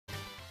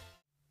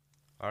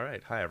All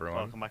right, hi everyone.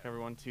 Welcome back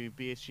everyone to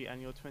BSG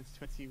Annual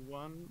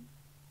 2021.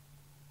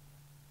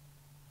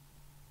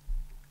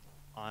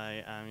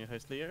 I am your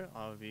host Leo.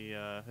 I'll be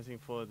hosting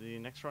for the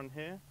next run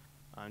here.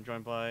 I'm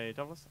joined by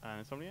doveless and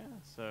Insomnia,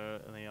 so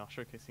they are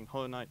showcasing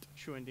Hollow Knight,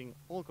 True Ending,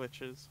 all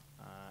glitches.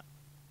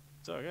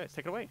 So guys,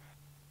 take it away.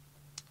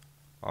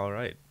 All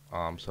right.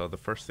 So the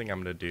first thing I'm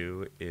gonna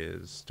do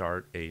is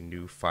start a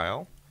new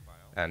file,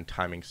 and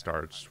timing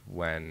starts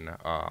when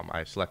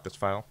I select this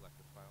file.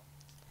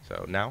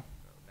 So now.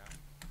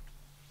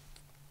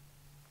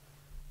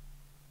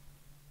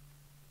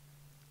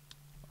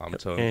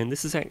 So And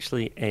this is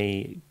actually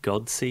a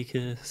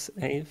Godseeker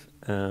save.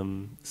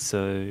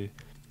 So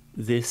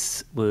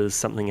this was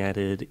something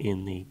added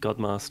in the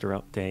Godmaster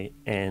update,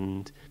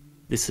 and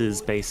this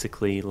is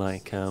basically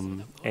like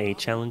a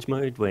challenge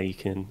mode where you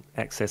can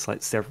access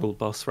like several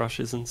boss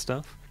rushes and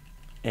stuff.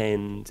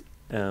 And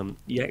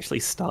you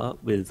actually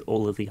start with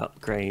all of the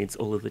upgrades,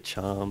 all of the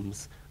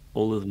charms,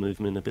 all of the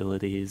movement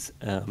abilities,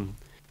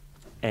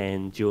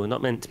 and you're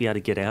not meant to be able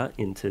to get out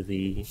into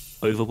the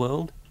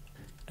overworld.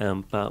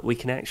 But we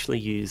can actually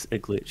use a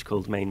glitch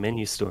called main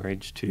menu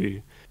storage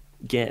to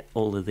get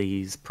all of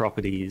these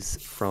properties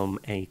from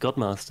a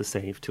Godmaster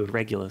save to a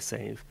regular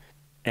save.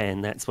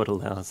 And that's what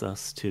allows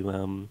us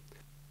to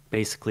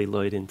basically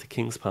load into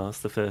King's Pass,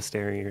 the first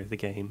area of the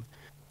game,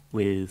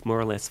 with more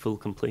or less full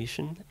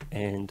completion.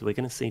 And we're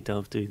going to see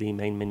Dove do the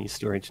main menu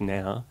storage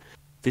now.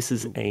 This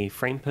is a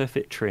frame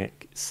perfect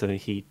trick. So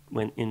he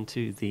went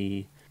into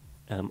the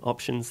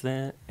options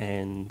there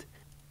and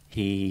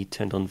he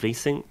turned on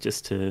VSync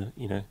just to,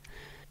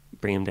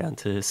 bring him down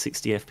to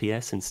 60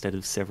 FPS instead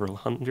of several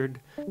hundred.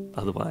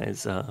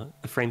 Otherwise, a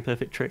frame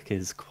perfect trick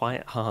is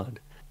quite hard.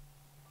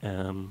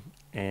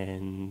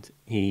 And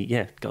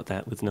he, got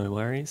that with no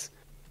worries.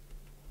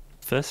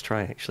 First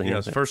try, actually. yeah, it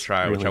was first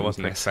try, really which I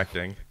wasn't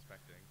impressive.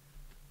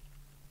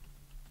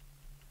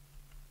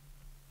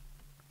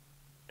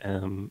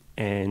 expecting.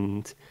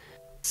 And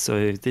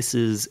so this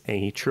is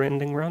a true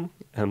ending run.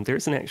 There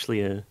isn't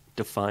actually a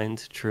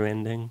defined true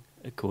ending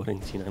according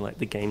to, like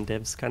the game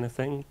devs kind of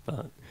thing,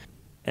 but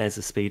as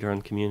a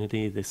speedrun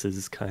community, this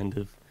is kind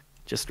of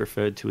just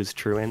referred to as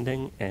true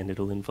ending, and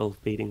it'll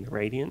involve beating the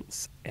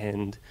Radiance.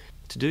 And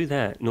to do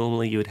that,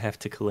 normally you would have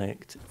to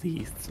collect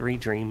the 3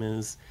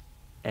 Dreamers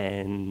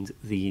and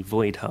the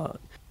Void Heart.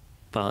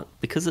 But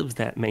because of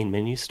that main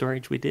menu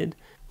storage we did,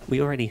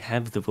 we already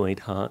have the Void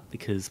Heart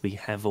because we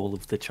have all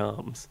of the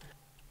charms.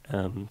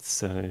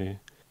 So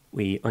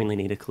we only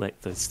need to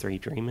collect those 3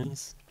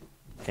 Dreamers.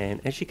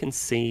 And as you can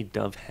see,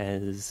 Dove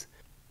has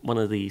one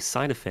of the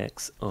side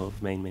effects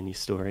of main menu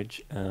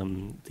storage,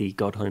 the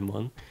God Home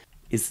one,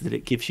 is that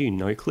it gives you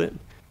no clip.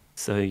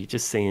 So you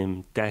just see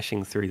him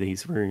dashing through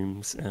these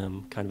rooms,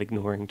 kind of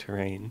ignoring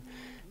terrain.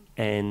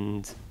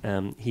 And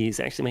he's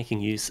actually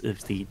making use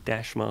of the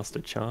Dash Master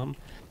charm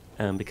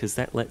because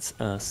that lets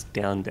us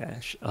down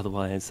dash.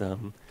 Otherwise,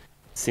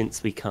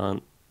 since we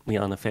aren't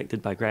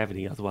affected by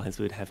gravity, otherwise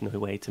we'd have no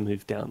way to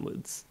move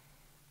downwards.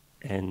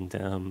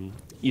 And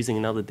using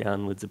another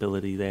downwards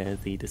ability there,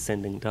 the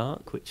Descending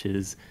Dark, which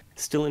is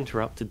still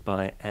interrupted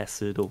by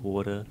acid or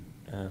water,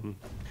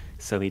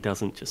 so he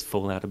doesn't just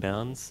fall out of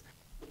bounds.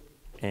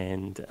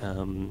 And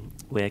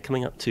we're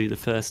coming up to the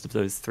first of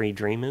those 3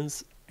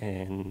 Dreamers,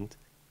 and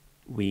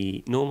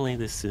normally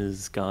this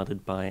is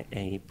guarded by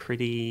a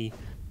pretty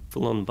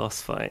full-on boss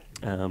fight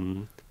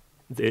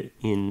that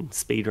in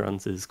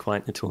speedruns is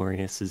quite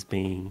notorious as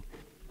being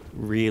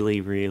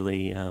really,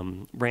 really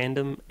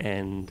random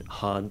and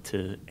hard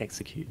to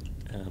execute.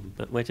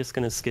 But we're just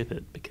going to skip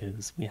it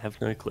because we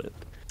have no clip.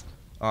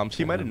 So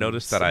you might have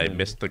noticed that I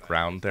missed the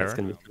ground That's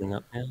there. going to be coming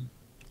up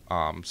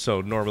now.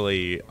 So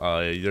normally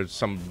there's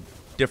some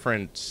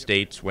different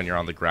states when you're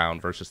on the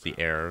ground versus the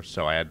air,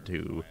 so I had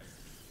to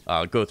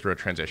go through a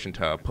transition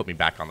to put me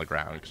back on the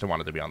ground because I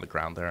wanted to be on the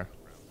ground there.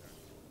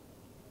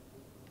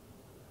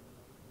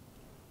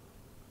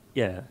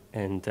 Yeah,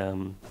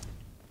 and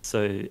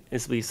so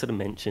as we sort of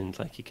mentioned,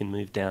 like you can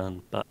move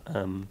down, but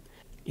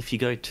if you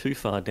go too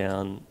far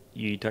down,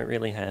 you don't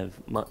really have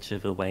much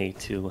of a way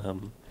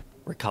to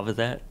recover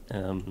that.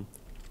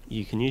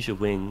 You can use your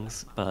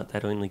wings, but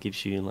that only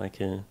gives you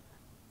like a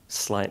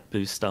slight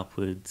boost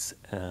upwards,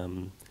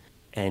 and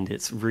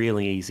it's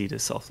really easy to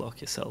soft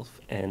lock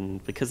yourself.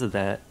 And because of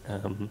that,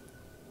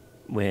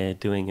 we're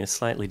doing a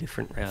slightly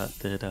different route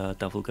that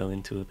Dove will go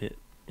into a bit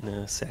in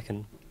a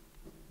second.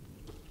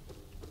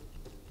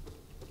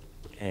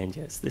 And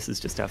yes, this is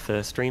just our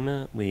first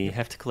streamer. We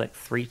have to collect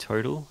 3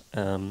 total,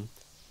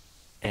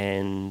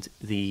 and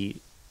the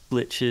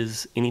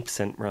glitches any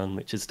percent run,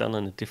 which is done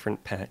on a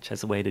different patch,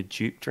 has a way to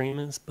dupe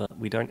dreamers, but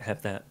we don't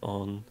have that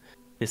on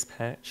this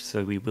patch,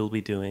 so we will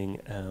be doing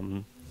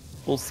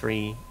all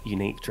 3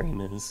 unique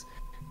dreamers,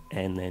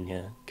 and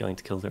then going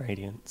to kill the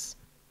Radiance.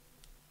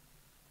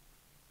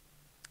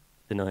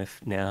 Don't know if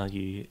now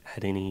you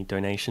had any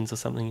donations or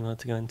something you wanted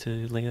to go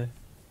into, Leo? Yeah,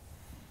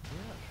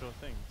 sure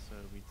thing. So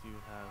we do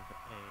have a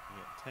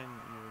 10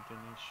 euro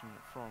donation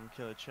from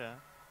Killer Chair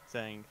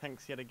saying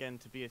thanks yet again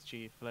to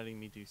BSG for letting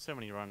me do so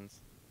many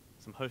runs,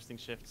 some hosting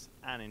shifts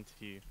and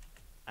interview.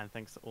 and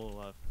thanks for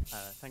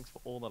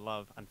all the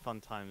love and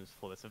fun times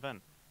for this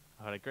event.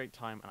 I've had a great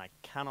time, and I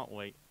cannot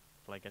wait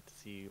till I get to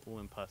see you all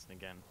in person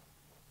again.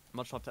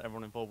 Much love to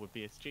everyone involved with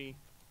BSG,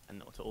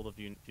 and to all the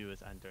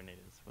viewers and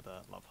donators with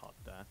a love heart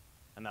there.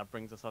 And that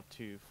brings us up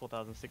to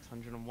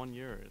 4,601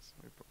 euros.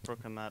 We've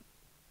broken that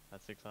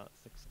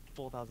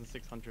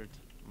 4,600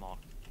 mark.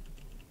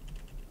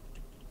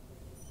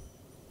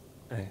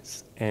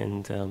 Nice.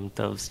 And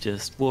Dove's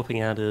just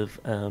warping out of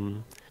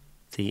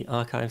the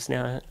archives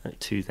now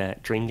to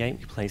that dream gate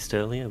we placed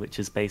earlier, which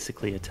is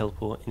basically a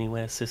teleport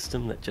anywhere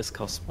system that just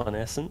costs 1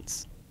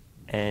 essence.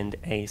 And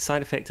a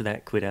side effect of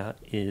that quit out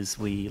is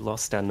we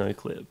lost our no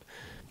clip,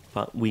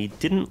 but we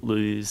didn't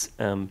lose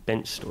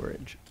bench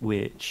storage,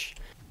 which,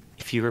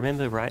 if you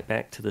remember right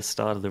back to the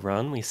start of the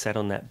run, we sat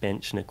on that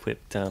bench and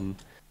equipped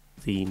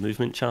the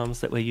movement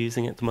charms that we're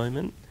using at the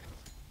moment.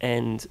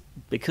 And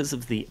because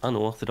of the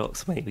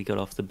unorthodox way we got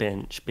off the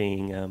bench,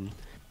 being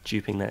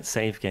duping that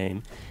save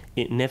game,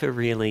 it never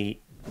really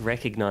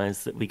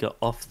recognized that we got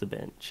off the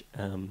bench.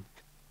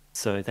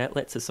 So that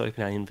lets us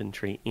open our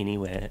inventory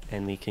anywhere,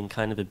 and we can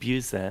kind of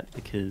abuse that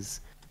because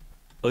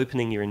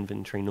opening your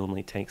inventory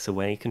normally takes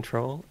away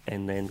control,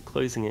 and then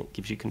closing it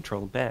gives you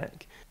control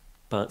back.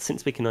 But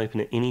since we can open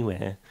it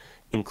anywhere,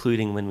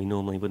 including when we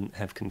normally wouldn't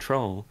have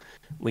control,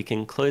 we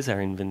can close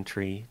our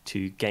inventory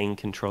to gain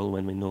control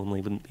when we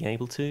normally wouldn't be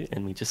able to,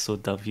 and we just saw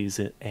Dove use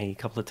it a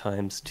couple of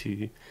times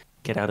to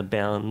get out of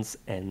bounds,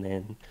 and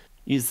then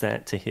use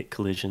that to hit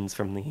collisions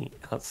from the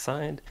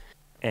outside,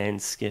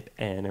 and skip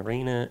an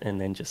arena, and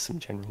then just some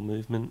general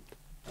movement.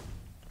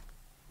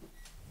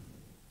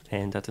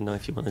 And I don't know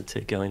if you wanted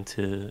to go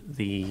into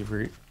the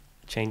route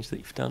change that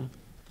you've done.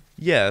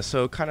 Yeah,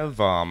 so kind of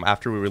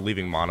after we were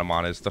leaving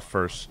Monomon is the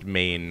first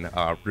main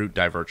route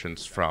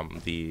divergence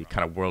from the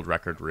kind of world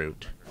record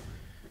route.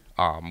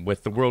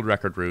 With the world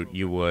record route,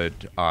 you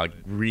would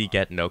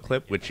re-get no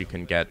clip, which you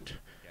can get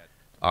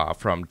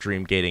from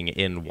dream gating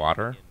in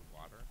water.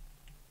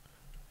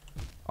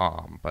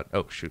 But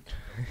oh shoot.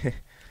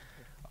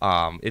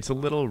 It's a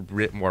little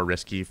bit more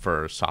risky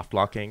for soft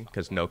locking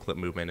because no clip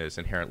movement is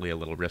inherently a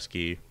little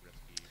risky.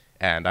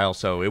 And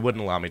it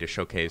wouldn't allow me to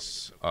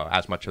showcase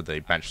as much of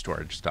the bench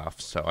storage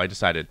stuff, so I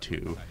decided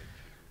to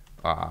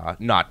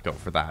not go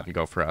for that and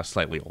go for a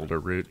slightly older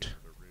route.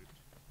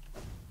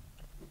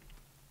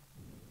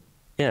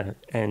 Yeah,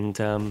 and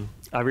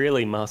I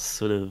really must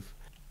sort of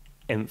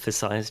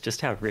emphasize just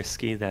how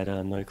risky that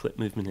no-clip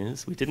movement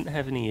is. We didn't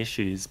have any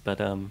issues, but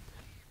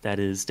that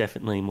is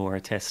definitely more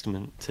a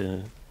testament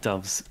to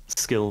Dove's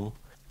skill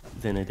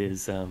than it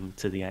is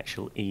to the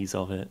actual ease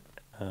of it.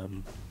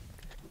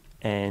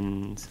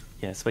 And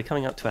yeah, so we're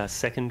coming up to our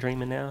second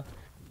dreamer now.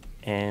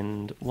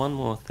 And one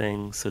more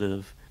thing sort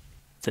of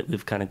that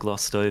we've kind of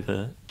glossed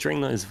over,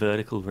 during those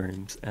vertical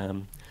rooms,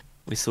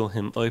 we saw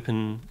him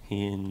open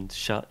and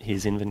shut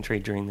his inventory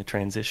during the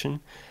transition.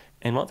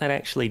 And what that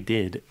actually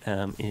did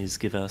is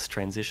give us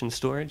transition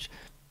storage.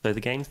 So the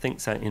game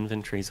thinks our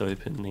inventory is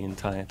open the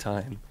entire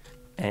time.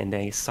 And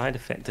a side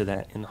effect of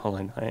that in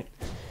Hollow Knight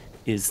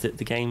is that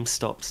the game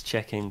stops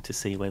checking to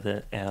see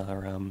whether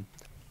our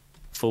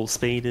full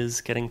speed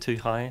is getting too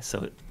high,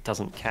 so it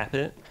doesn't cap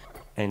it,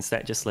 and so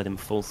that just let him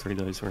fall through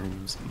those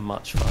rooms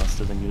much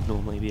faster than you'd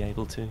normally be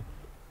able to.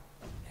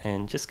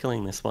 And just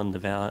killing this one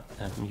devout,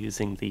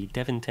 using the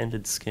dev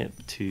intended skip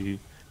to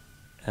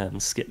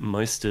skip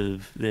most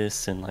of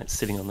this, and like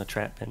sitting on the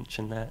trap bench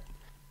and that,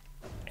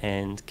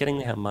 and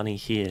getting our money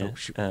here.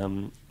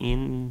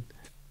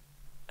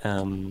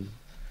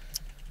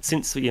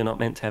 Since you're not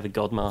meant to have a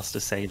Godmaster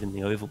save in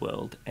the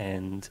overworld,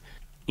 and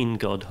in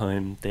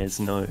Godhome there's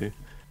no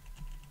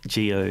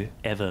geo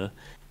ever,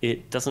 the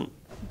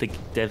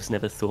devs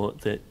never thought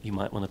that you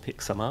might want to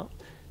pick some up,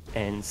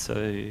 and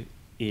so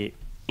it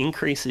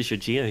increases your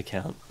geo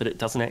count, but it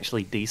doesn't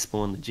actually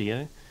despawn the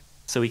geo,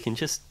 so we can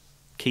just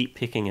keep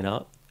picking it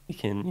up. We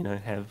can,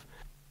 have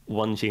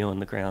 1 geo on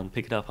the ground,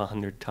 pick it up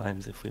 100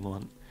 times if we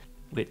want,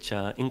 which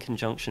in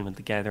conjunction with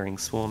the Gathering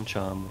Swarm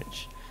charm,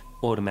 which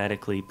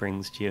automatically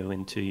brings geo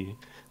into you,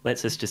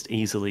 lets us just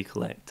easily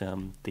collect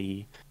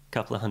the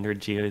couple of 100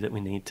 geo that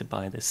we need to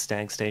buy this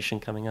stag station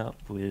coming up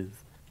with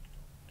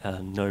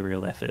no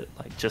real effort,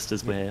 like just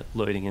as we're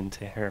loading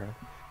into Hera.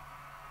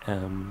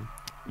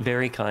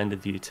 Very kind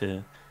of you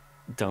to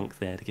dunk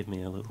there to give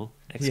me a little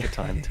extra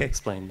time to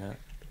explain that.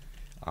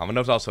 And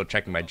I was also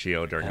checking my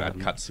geo during that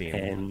cutscene.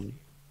 And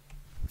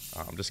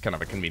just kind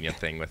of a convenient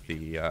thing with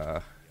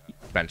the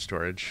bench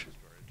storage.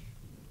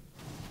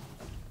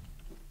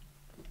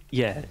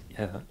 Yeah.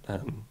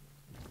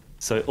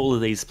 So all of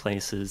these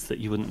places that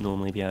you wouldn't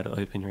normally be able to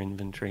open your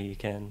inventory, you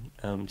can,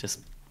 just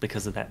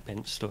because of that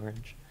bench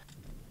storage.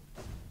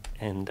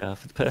 And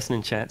for the person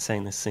in chat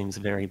saying this seems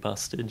very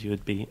busted, you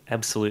would be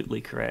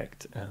absolutely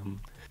correct.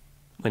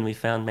 When we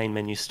found main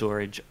menu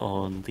storage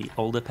on the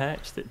older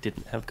patch that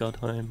didn't have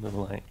Godhome, we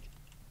were like,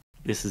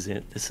 this is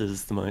it. This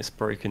is the most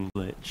broken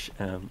glitch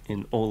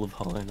in all of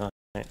Hollow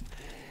Knight.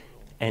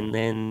 And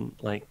then,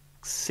 like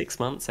 6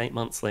 months, 8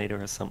 months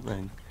later or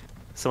something,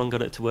 someone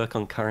got it to work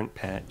on current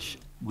patch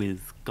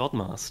with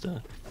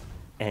Godmaster,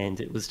 and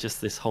it was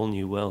just this whole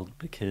new world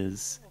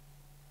because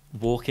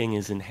walking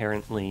is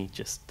inherently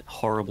just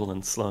horrible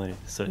and slow.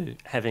 So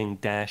having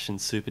dash and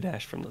super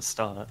dash from the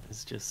start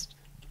is just,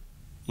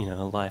 you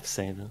know, a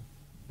lifesaver.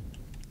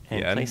 And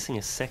Yeah, placing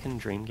a second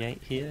dream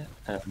gate here,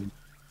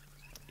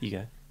 you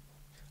go.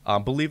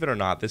 believe it or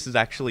not, this is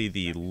actually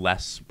the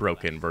less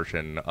broken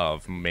version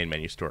of main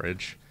menu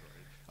storage.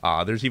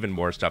 There's even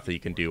more stuff that you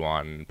can do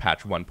on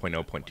patch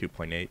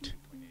 1.0.2.8.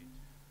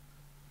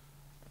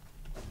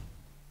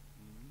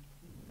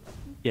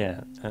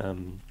 Yeah,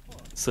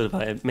 sort of,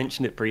 I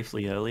mentioned it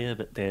briefly earlier,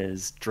 but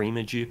there's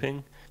dreamer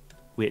duping,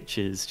 which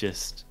is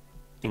just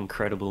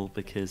incredible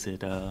because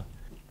it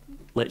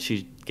lets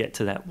you get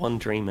to that one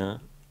dreamer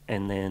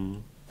and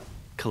then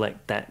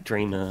collect that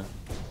dreamer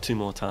 2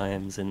 more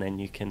times, and then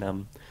you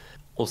can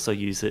also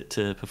use it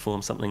to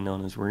perform something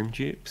known as room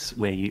dupes,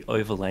 where you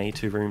overlay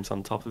 2 rooms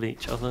on top of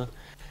each other,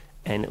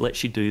 and it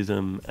lets you do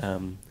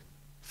them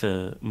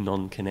for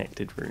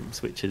non-connected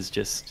rooms, which is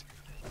just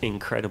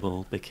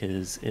incredible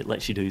because it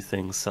lets you do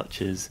things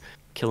such as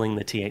killing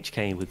the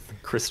THK with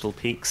crystal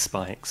peak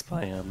spikes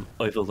by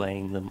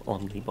overlaying them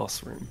on the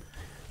boss room.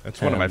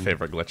 It's one of my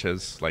favorite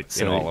glitches, like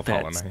in all of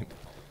Hollow Knight.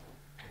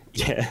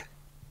 Yeah.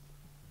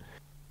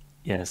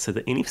 Yeah, so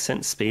the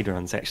 80%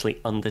 speedrun's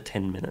actually under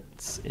 10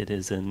 minutes. It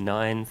is a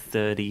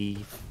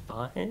 9:35,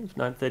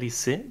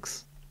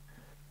 9:36?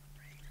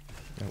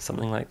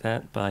 Something like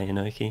that by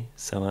Inoki.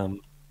 So,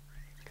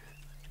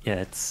 yeah,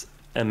 it's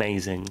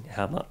amazing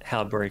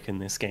how broken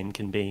this game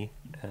can be.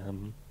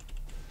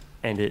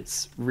 And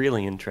it's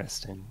really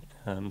interesting.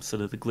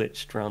 Sort of the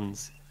glitched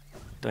runs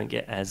don't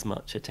get as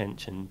much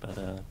attention, but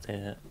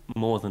they're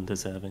more than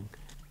deserving.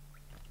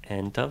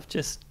 And Dove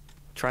just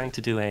trying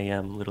to do a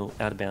little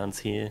out of bounds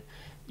here,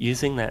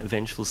 using that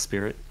Vengeful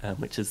Spirit,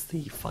 which is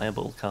the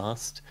fireball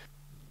cast,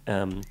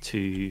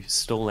 to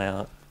stall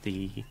out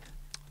the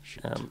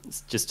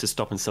just to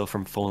stop himself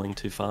from falling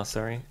too far,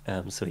 sorry,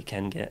 so he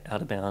can get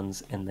out of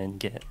bounds and then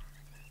get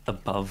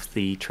above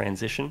the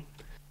transition.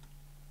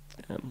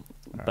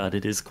 But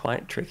it is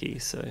quite tricky,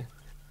 so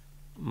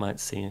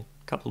might see a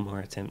couple more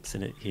attempts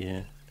at it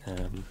here.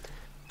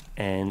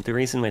 And the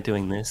reason we're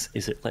doing this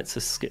is it lets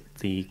us skip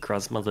the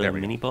Gruzmother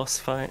mini-boss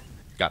fight.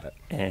 Got it.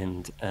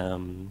 And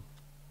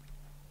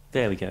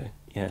there we go.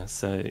 Yeah,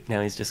 so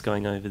now he's just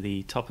going over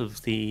the top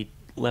of the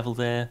level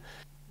there,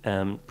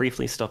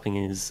 briefly stopping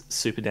his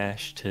super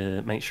dash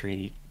to make sure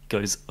he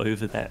goes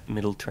over that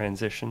middle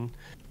transition.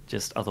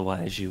 Just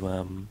otherwise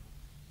you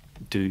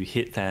do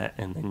hit that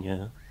and then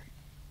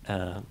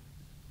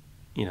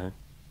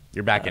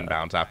you're back in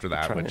bounds after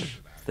that, which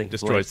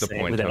destroys the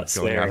point of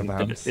going out of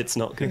bounds. It's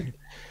not good.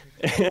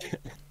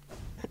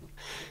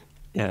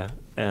 Yeah,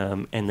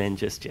 and then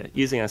just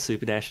using our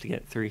super dash to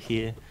get through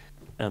here.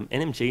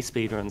 NMG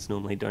speedruns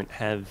normally don't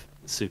have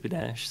super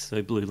dash,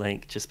 so Blue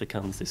Lake just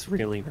becomes this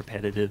really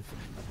repetitive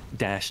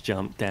dash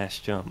jump.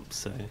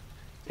 So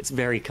it's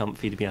very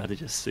comfy to be able to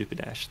just super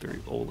dash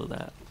through all of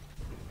that.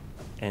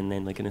 And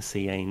then we're going to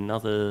see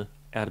another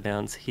out of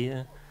bounds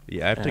here.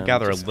 Yeah, I have to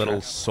gather a little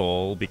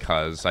soul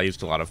because I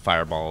used a lot of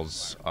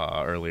fireballs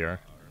earlier.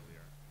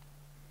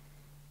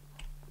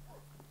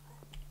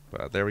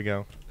 But there we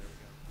go.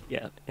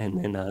 Yeah, and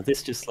then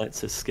this just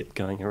lets us skip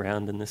going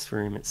around in this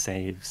room. It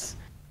saves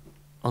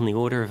on the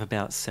order of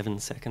about 7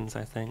 seconds,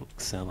 I think.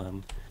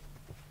 So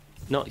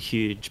not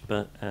huge,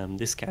 but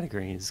this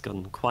category has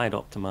gotten quite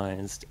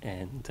optimized,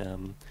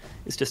 and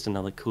it's just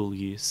another cool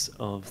use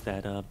of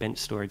that bench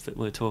storage that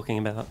we're talking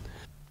about.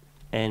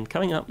 And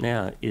coming up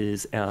now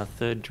is our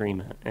third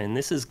dreamer, and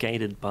this is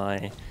gated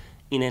by,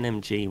 in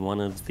NMG, one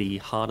of the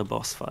harder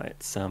boss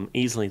fights,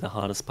 easily the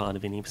hardest part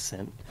of any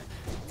percent,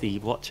 the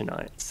Watcher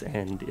Knights.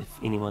 And if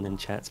anyone in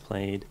chat's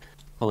played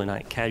Hollow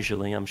Knight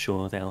casually, I'm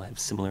sure they'll have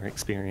similar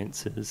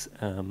experiences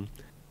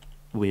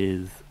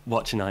with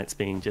Watcher Knights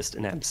being just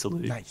an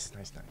absolute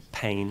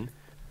pain.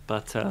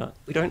 But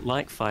we don't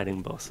like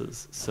fighting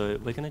bosses, so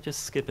we're going to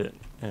just skip it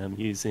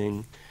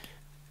using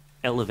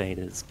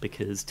elevators,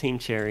 because Team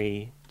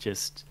Cherry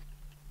just...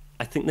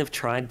 I think they've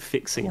tried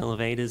fixing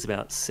elevators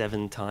about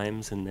 7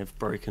 times and they've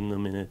broken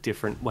them in a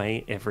different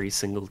way every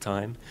single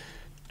time.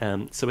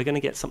 So we're going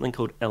to get something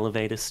called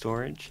elevator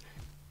storage.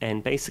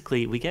 And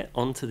basically we get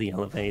onto the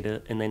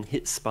elevator and then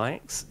hit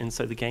spikes, and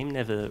so the game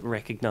never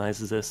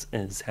recognizes us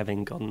as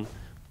having gone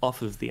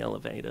off of the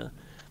elevator.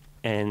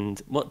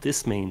 And what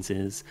this means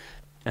is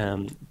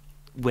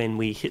when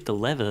we hit the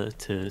lever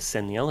to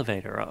send the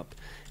elevator up,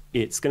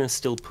 it's going to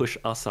still push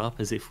us up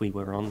as if we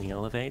were on the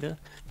elevator.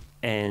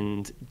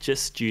 And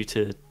just due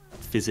to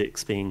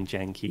physics being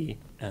janky,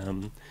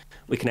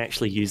 we can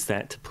actually use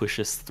that to push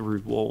us through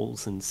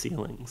walls and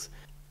ceilings.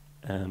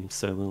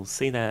 So we'll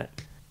see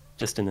that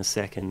just in a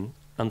second.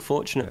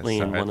 Unfortunately,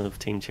 in one of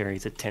Team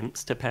Cherry's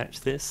attempts to patch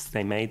this,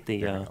 they made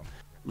the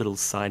little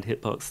side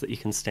hitbox that you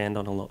can stand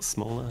on a lot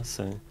smaller,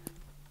 so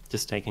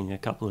just taking a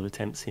couple of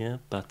attempts here,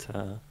 but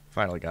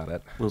finally got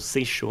it. We'll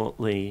see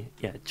shortly,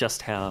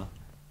 just how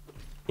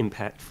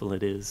impactful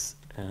it is.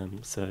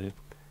 So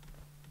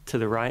to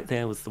the right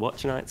there was the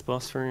Watcher Knights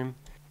boss room,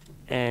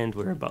 and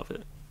we're above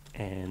it.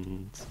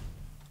 And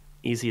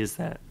easy as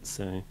that.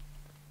 So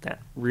that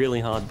really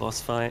hard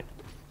boss fight,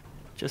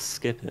 just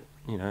skip it.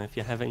 You know, if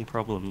you're having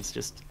problems,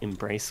 just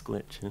embrace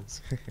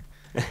glitches.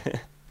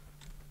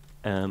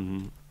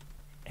 And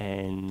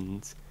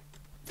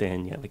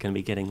then, yeah, we're going to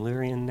be getting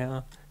Lurian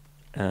now.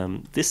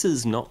 This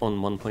is not on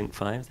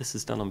 1.5. This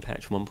is done on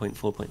patch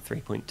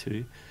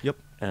 1.4.3.2.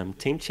 Yep.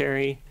 Team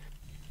Cherry,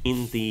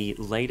 in the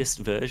latest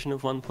version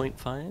of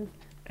 1.5,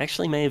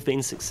 actually may have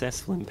been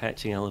successful in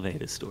patching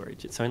elevator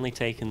storage. It's only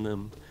taken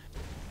them,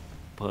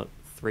 what,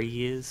 3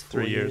 years,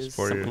 4 years,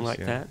 something like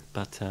that.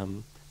 But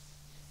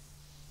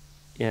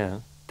yeah,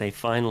 they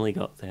finally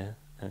got there.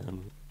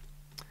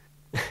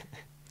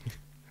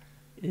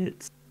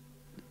 It's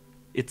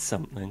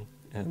something.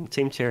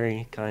 Team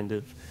Cherry kind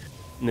of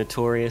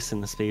notorious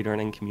in the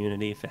speedrunning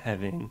community for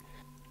having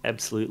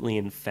absolutely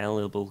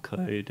infallible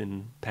code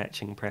and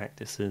patching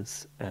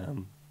practices.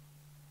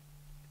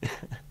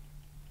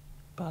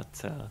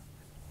 But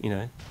you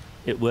know,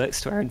 it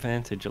works to our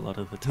advantage a lot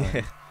of the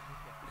time.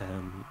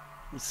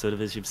 Sort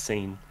of as you've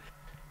seen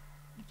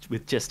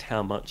with just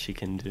how much you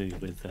can do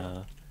with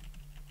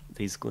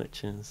these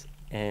glitches.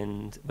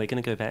 And we're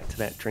going to go back to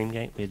that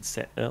Dreamgate we'd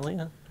set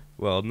earlier.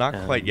 Well, not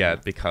quite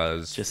yet,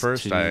 because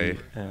first I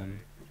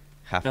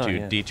have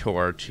to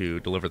detour to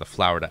deliver the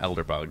flower to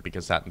Elderbug,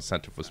 because that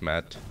incentive was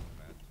met.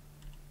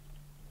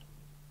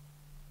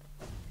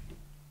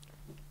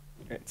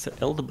 Right, so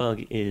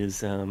Elderbug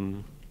is a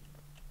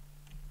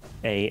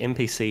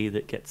NPC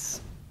that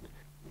gets...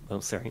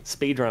 Well, sorry,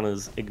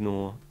 speedrunners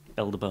ignore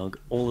Elderbug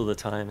all of the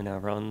time in our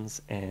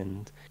runs,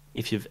 and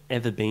if you've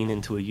ever been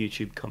into a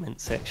YouTube comment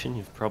section,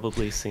 you've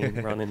probably seen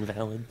Run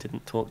Invalid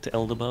didn't talk to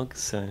Elderbug,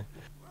 so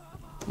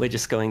we're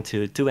just going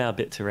to do our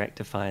bit to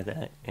rectify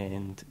that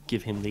and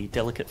give him the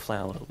Delicate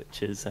Flower,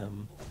 which is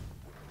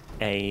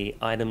a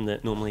item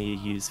that normally you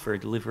use for a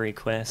delivery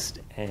quest,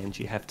 and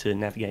you have to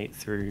navigate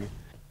through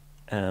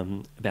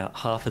about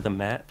half of the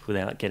map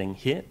without getting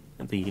hit.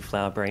 The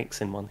flower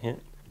breaks in one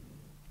hit.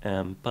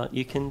 But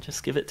you can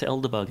just give it to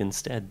Elderbug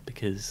instead,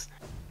 because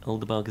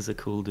Elderbug is a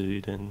cool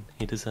dude and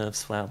he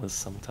deserves flowers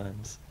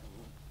sometimes.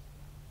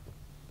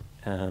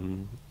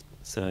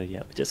 So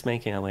yeah, we're just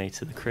making our way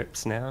to the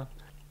crypts now.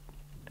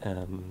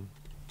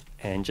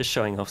 And just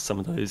showing off some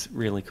of those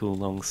really cool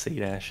long C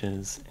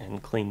dashes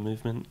and clean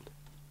movement.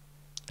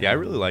 Yeah, I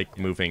really like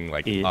moving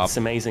like it's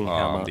amazing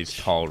how much these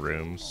tall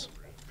rooms.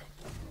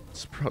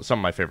 It's some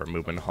of my favorite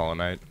movement in Hollow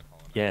Knight.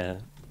 Yeah,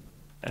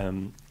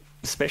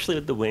 especially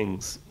with the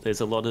wings.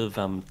 There's a lot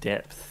of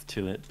depth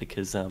to it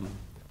because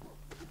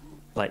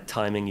like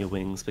timing your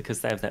wings, because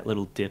they have that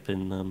little dip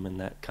in them and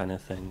that kind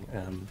of thing.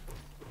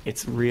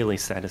 It's really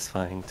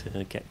satisfying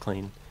to get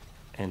clean.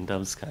 And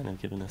Dove's kind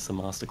of given us a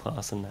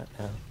masterclass in that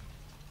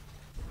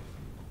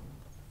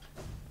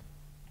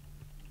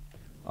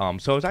now.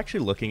 So I was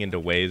actually looking into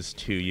ways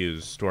to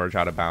use storage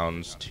out of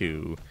bounds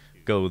to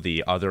go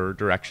the other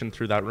direction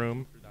through that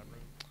room.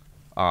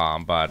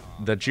 But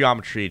the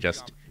geometry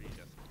just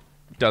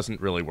doesn't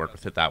really work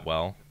with it that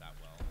well.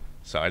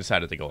 So I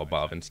decided to go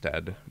above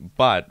instead.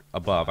 But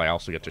above, I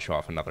also get to show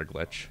off another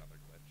glitch.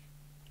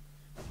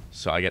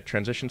 So I get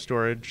transition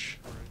storage,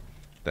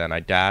 then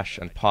I dash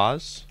and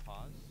pause.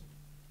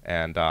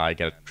 And I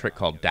get a trick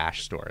called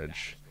dash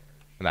storage,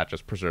 and that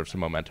just preserves the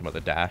momentum of the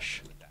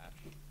dash.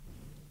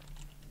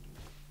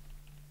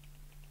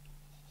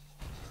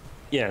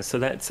 Yeah, so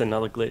that's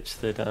another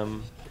glitch that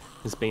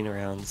has been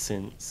around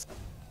since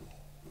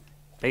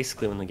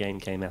basically when the game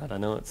came out. I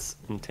know it's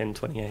in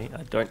 1028.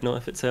 I don't know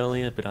if it's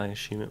earlier, but I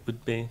assume it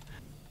would be.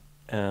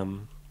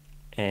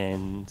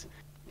 And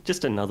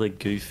just another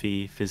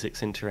goofy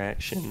physics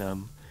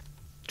interaction.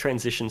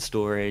 Transition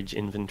storage,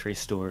 inventory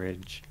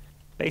storage.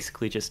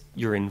 Basically just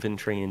your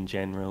inventory in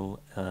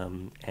general,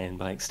 and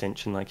by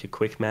extension like your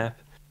quick map,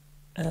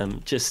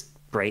 just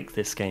break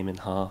this game in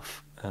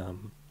half,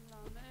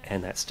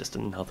 and that's just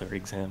another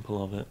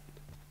example of it.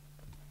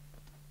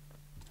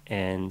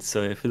 And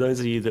so for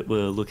those of you that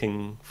were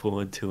looking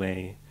forward to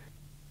a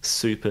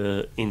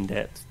super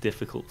in-depth,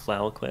 difficult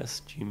flower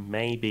quest, you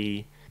may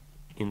be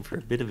in for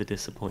a bit of a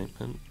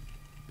disappointment,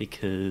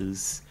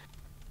 because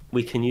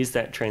we can use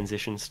that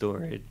transition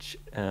storage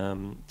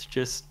to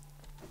just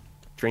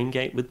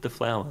Dreamgate with the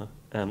flower.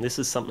 This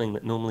is something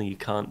that normally you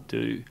can't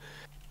do,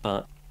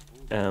 but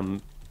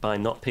by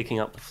not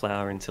picking up the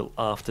flower until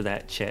after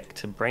that check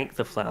to break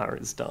the flower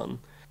is done,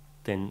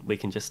 then we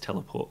can just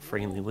teleport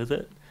freely with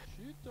it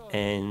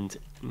and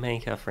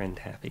make our friend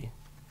happy.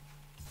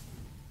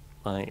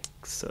 Like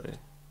so.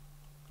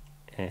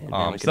 And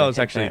so that was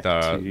actually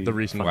the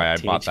reason why I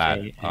bought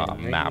that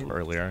map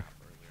earlier.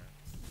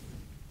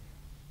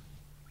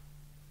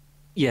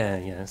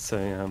 Yeah,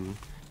 so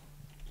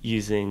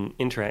using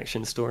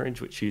interaction storage,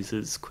 which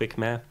uses quick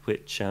map,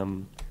 which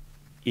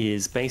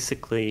is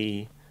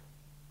basically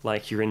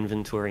like your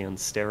inventory on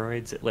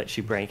steroids. It lets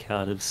you break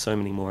out of so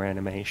many more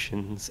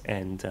animations,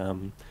 and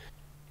on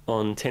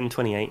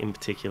 1028 in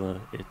particular,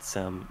 it's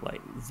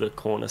like the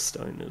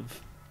cornerstone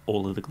of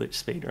all of the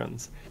glitch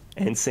speedruns.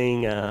 And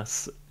seeing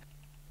us,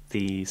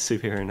 the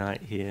superhero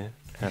knight here,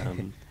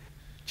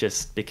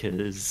 just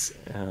because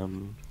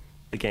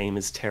the game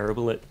is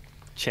terrible at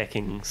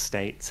checking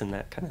states and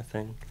that kind of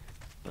thing,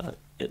 but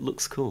it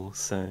looks cool,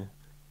 so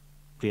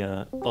we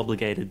are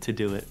obligated to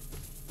do it.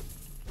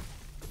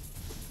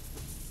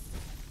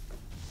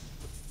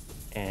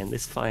 And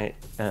this fight,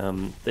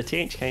 the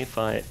THK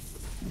fight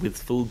with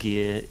full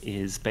gear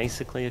is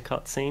basically a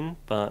cutscene,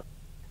 but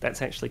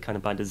that's actually kind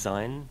of by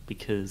design,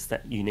 because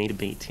that you need to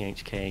beat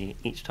THK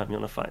each time you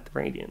want to fight the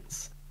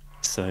Radiants.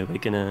 So we're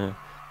gonna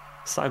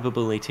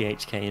cyberbully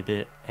THK a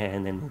bit,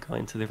 and then we'll go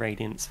into the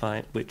Radiants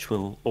fight, which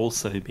will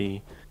also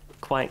be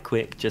quite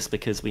quick, just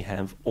because we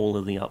have all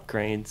of the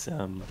upgrades.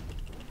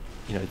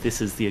 You know,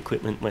 this is the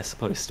equipment we're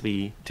supposed to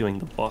be doing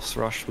the boss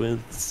rush with,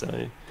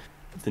 so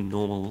the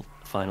normal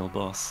final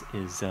boss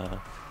is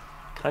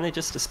kind of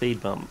just a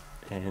speed bump,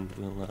 and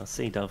we'll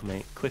see Dove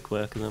make quick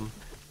work of them.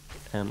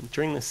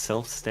 During the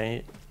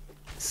self-stab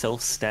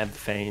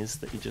phase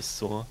that you just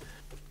saw,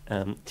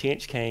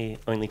 THK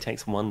only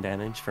takes 1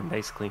 damage from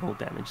basically all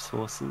damage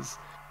sources,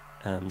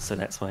 so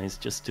that's why he's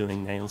just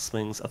doing nail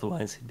swings.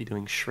 Otherwise he'd be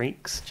doing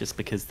shrieks, just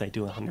because they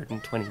do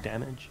 120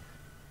 damage,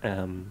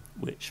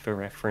 which for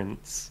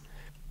reference,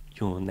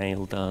 your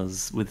nail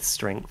does with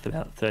strength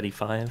about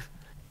 35.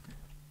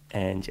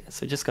 And yeah,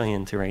 so just going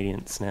into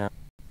Radiance now.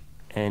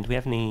 And we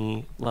have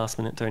any last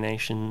minute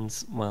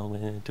donations while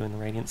we're doing the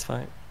Radiance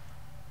fight?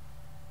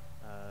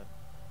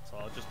 So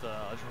I'll just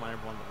remind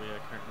everyone that we are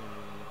currently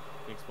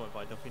being supported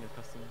by Delfino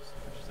Customs,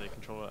 which is a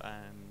controller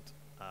and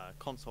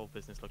console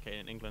business located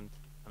in England,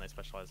 and they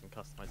specialise in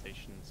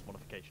customizations,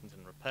 modifications,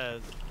 and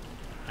repairs.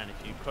 And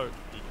if you quote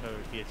the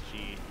code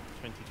BSG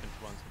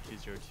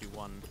 2021-2021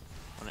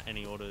 on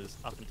any orders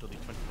up until the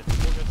 25th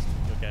of August,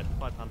 you'll get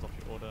 £5 off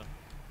your order.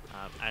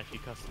 And if you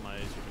customise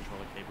your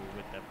controller cable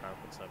with their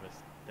PowerPoint service,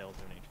 they'll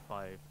donate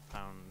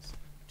 £5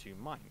 to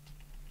mine.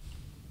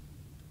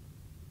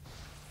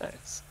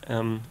 Nice.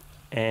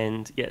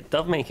 And yeah,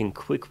 Dove making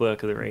quick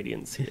work of the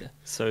Radiance here.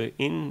 So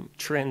in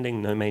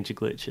trending no major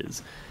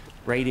glitches,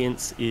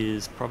 Radiance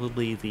is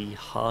probably the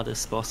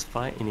hardest boss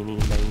fight in any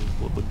main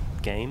world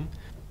game.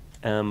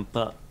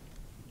 But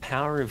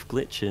power of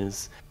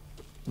glitches,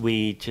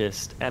 we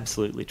just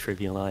absolutely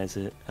trivialize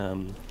it.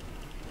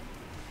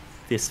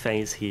 This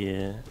phase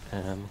here,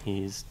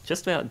 he's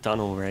just about done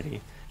already.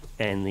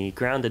 And the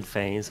grounded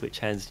phase, which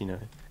has, you know,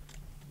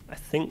 I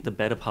think the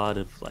better part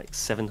of like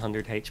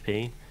 700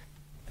 HP,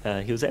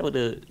 he was able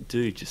to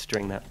do just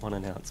during that one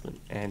announcement.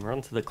 And we're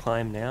on to the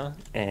climb now,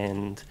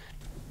 and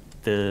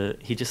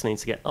he just needs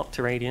to get up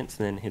to Radiance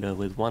and then hit her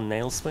with 1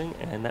 nail swing,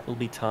 and that will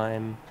be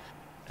time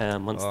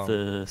once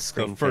the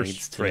screen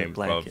fades to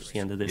black at the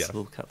end of this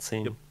little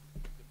cutscene. Yep.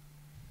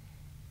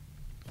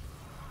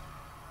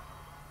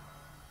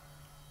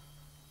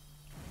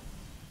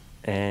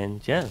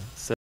 And yeah,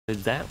 so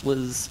that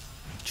was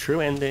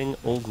true ending,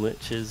 all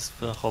glitches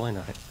for Hollow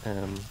Knight.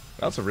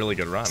 That's a really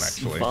good run,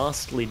 actually.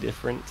 Vastly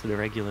different to the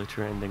regular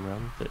true ending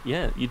run, but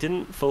yeah, you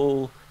didn't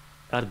fall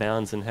out of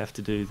bounds and have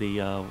to do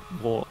the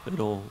warp at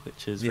all,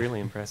 which is really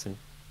impressive.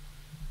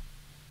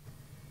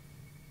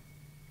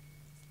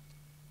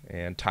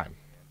 And time.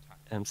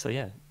 So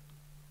yeah.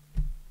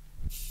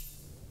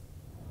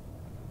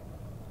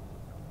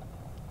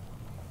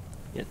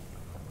 Yeah,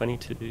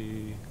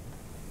 22...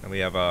 And we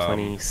have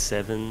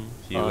 27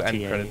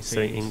 RTA,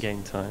 so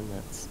in-game time,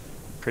 that's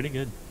pretty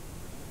good.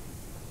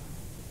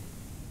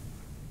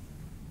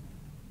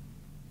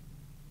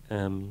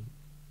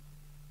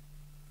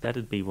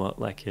 That'd be what,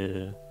 like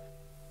a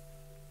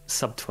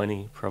sub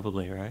 20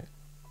 probably, right?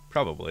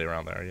 Probably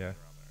around there, yeah.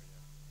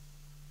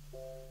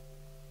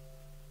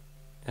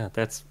 Yeah,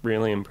 that's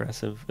really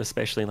impressive,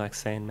 especially like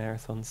say in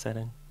marathon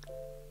setting.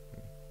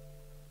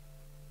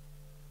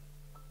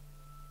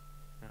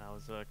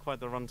 Quite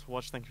the run to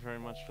watch. Thank you very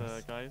much,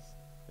 guys.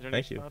 Is there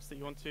any shout-outs that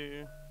you want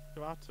to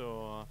go out,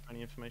 or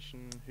any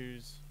information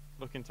who's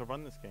looking to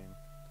run this game?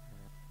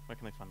 Where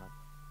can they find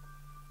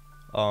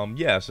that?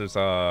 Yes, there's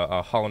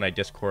a Hollow Knight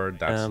Discord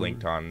that's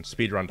linked on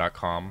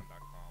speedrun.com.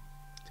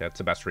 That's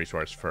the best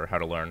resource for how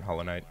to learn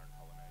Hollow Knight.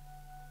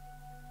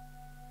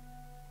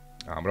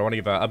 But I want to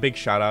give a big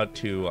shout-out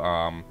to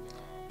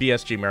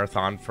BSG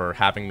Marathon for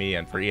having me,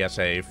 and for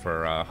ESA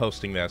for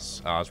hosting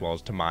this, as well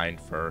as to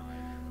Mind for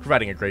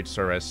providing a great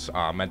service.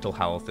 Mental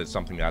health is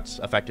something that's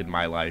affected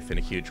my life in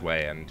a huge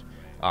way, and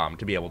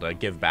to be able to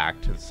give back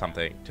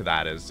to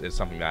that is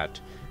something that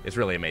is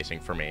really amazing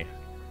for me.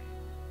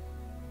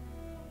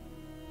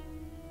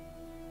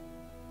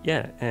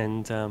 Yeah,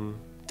 and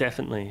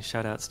definitely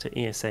shout outs to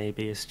ESA,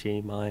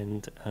 BSG,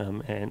 Mind,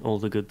 and all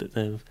the good that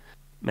they've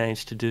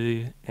managed to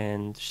do,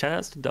 and shout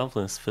outs to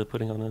Doveless for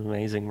putting on an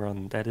amazing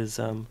run. That is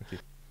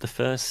the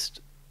first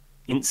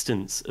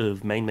instance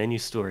of main menu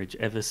storage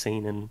ever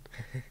seen in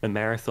a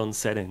marathon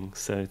setting,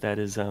 so that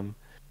is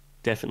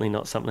definitely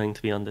not something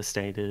to be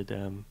understated.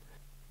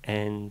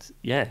 And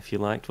yeah, if you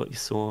liked what you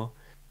saw,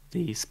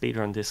 the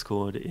Speedrun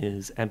Discord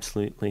is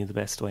absolutely the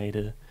best way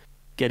to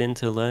get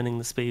into learning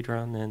the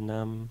speedrun,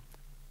 and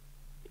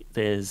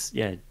there's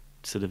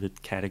sort of a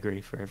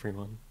category for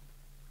everyone.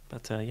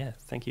 But yeah,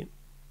 thank you.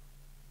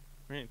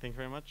 Great, thank you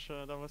very much,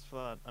 Douglas, for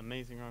that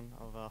amazing run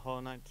of Hollow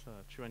Knight,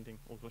 true ending,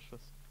 all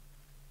glitchless.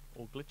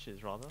 All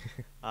glitches, rather.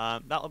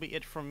 That'll be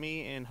it from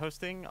me in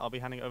hosting. I'll be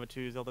handing it over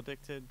to Zelda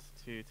Addicted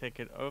to take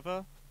it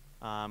over.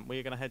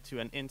 We're going to head to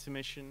an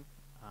intermission,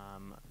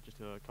 just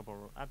do a couple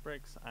of ad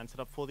breaks, and set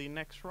up for the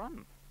next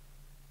run.